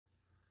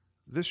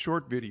This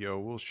short video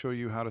will show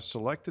you how to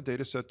select a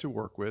dataset to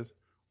work with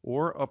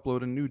or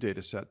upload a new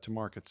dataset to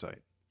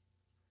MarketSight.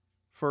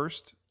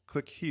 First,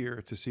 click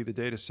here to see the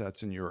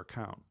datasets in your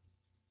account.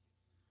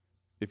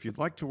 If you'd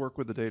like to work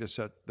with a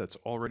dataset that's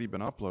already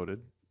been uploaded,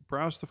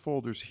 browse the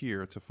folders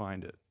here to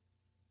find it.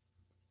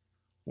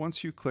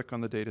 Once you click on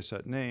the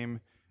dataset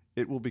name,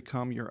 it will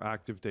become your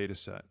active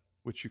dataset,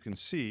 which you can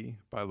see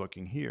by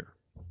looking here.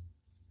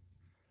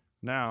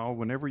 Now,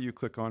 whenever you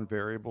click on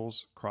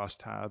Variables,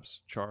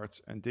 Crosstabs,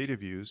 Charts, and Data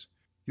Views,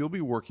 you'll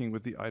be working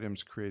with the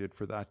items created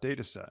for that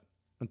dataset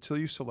until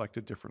you select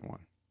a different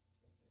one.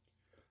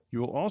 You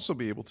will also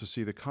be able to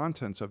see the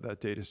contents of that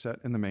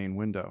dataset in the main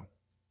window.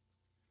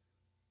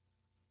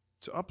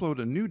 To upload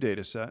a new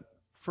dataset,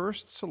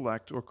 first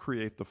select or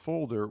create the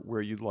folder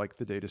where you'd like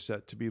the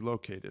dataset to be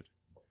located.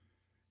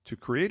 To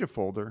create a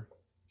folder,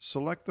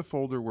 select the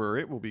folder where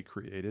it will be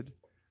created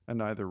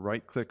and either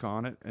right-click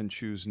on it and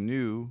choose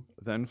New,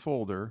 then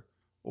Folder,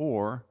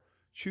 or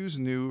choose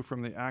New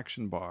from the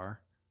action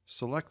bar,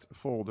 select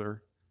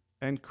Folder,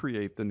 and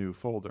create the new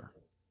folder.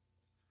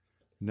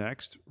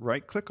 Next,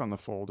 right-click on the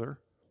folder,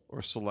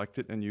 or select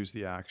it and use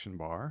the action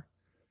bar,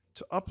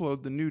 to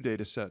upload the new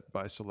dataset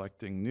by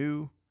selecting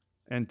New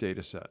and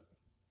Dataset.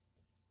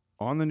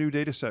 On the new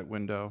dataset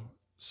window,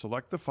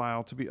 select the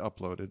file to be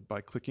uploaded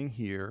by clicking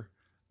here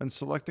and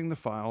selecting the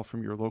file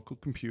from your local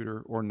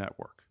computer or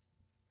network.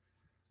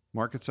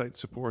 MarketSight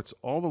supports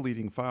all the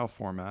leading file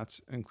formats,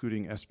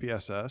 including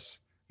SPSS,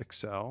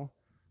 Excel,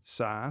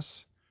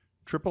 SAS,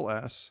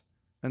 SSS,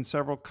 and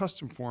several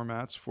custom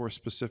formats for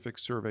specific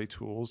survey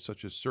tools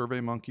such as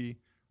SurveyMonkey,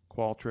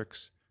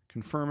 Qualtrics,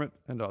 Confirmit,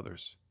 and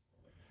others.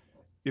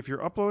 If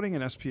you're uploading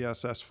an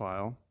SPSS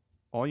file,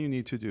 all you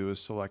need to do is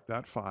select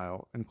that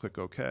file and click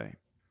OK.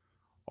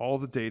 All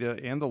the data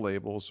and the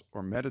labels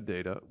or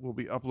metadata will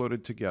be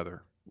uploaded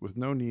together with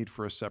no need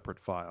for a separate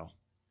file.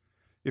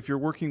 If you're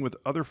working with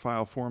other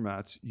file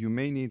formats, you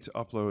may need to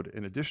upload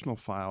an additional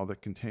file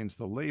that contains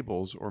the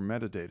labels or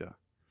metadata.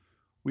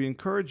 We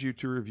encourage you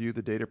to review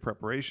the data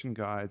preparation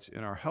guides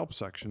in our help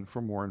section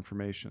for more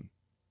information.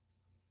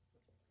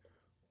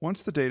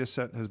 Once the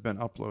dataset has been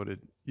uploaded,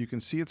 you can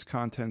see its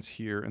contents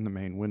here in the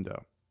main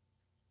window.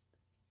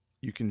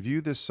 You can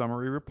view this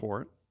summary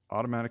report,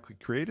 automatically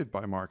created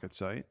by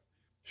MarketSight,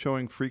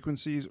 showing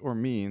frequencies or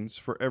means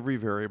for every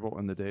variable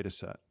in the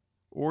dataset.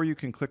 Or you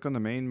can click on the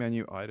main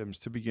menu items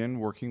to begin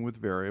working with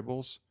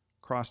variables,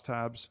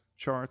 crosstabs,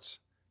 charts,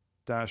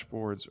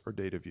 dashboards, or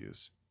data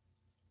views.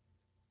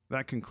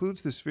 That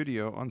concludes this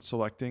video on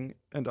selecting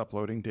and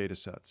uploading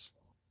datasets.